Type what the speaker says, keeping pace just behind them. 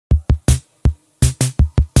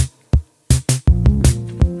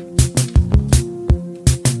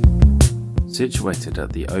Situated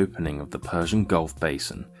at the opening of the Persian Gulf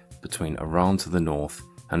basin between Iran to the north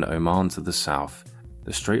and Oman to the south,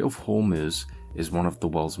 the Strait of Hormuz is one of the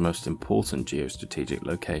world's most important geostrategic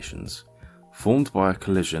locations. Formed by a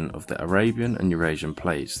collision of the Arabian and Eurasian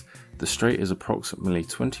plates, the strait is approximately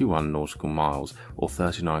 21 nautical miles or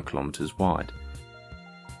 39 kilometers wide.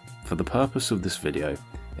 For the purpose of this video,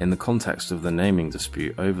 in the context of the naming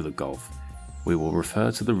dispute over the Gulf, we will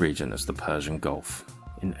refer to the region as the Persian Gulf.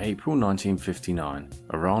 In April 1959,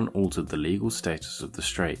 Iran altered the legal status of the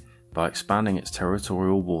strait by expanding its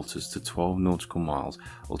territorial waters to 12 nautical miles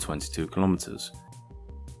or 22 kilometers.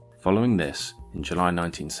 Following this, in July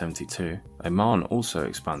 1972, Oman also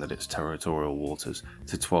expanded its territorial waters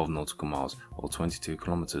to 12 nautical miles or 22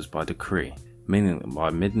 kilometers by decree, meaning that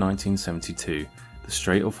by mid-1972, the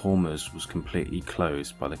Strait of Hormuz was completely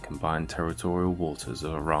closed by the combined territorial waters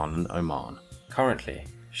of Iran and Oman. Currently,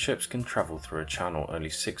 ships can travel through a channel only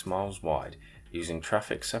 6 miles wide using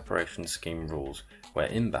traffic separation scheme rules where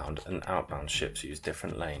inbound and outbound ships use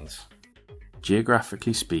different lanes.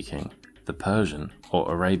 Geographically speaking, the Persian or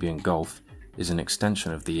Arabian Gulf is an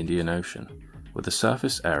extension of the Indian Ocean, with a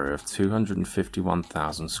surface area of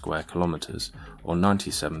 251,000 square kilometers or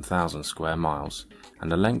 97,000 square miles,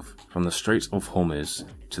 and a length from the Strait of Hormuz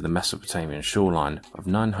to the Mesopotamian shoreline of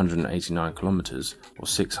 989 kilometers or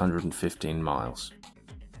 615 miles.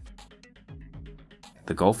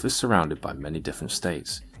 The Gulf is surrounded by many different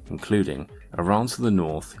states, including Iran to the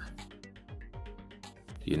north,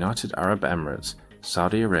 the United Arab Emirates,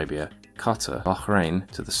 Saudi Arabia, Qatar, Bahrain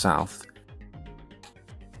to the south,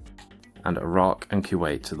 and Iraq and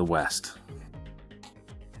Kuwait to the west.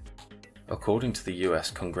 According to the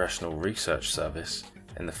US Congressional Research Service,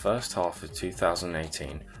 in the first half of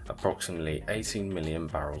 2018, approximately 18 million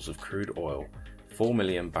barrels of crude oil, 4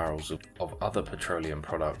 million barrels of other petroleum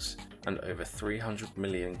products, and over 300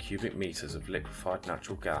 million cubic meters of liquefied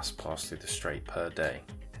natural gas pass through the strait per day.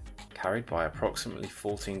 Carried by approximately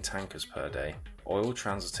 14 tankers per day, oil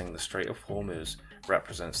transiting the Strait of Hormuz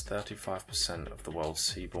represents 35% of the world's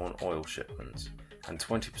seaborne oil shipments and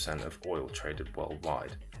 20% of oil traded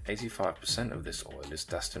worldwide. 85% of this oil is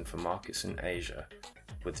destined for markets in Asia,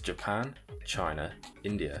 with Japan, China,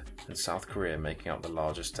 India and South Korea making up the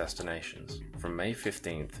largest destinations. From May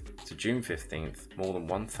 15th to June 15th, more than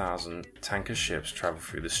 1,000 tanker ships traveled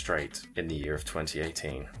through the strait in the year of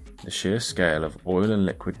 2018. The sheer scale of oil and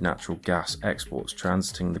liquid natural gas exports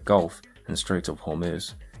transiting the Gulf and Strait of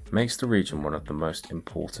Hormuz makes the region one of the most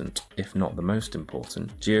important, if not the most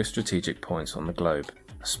important, geostrategic points on the globe.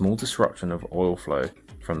 A small disruption of oil flow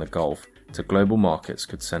from the Gulf to global markets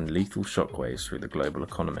could send lethal shockwaves through the global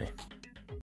economy.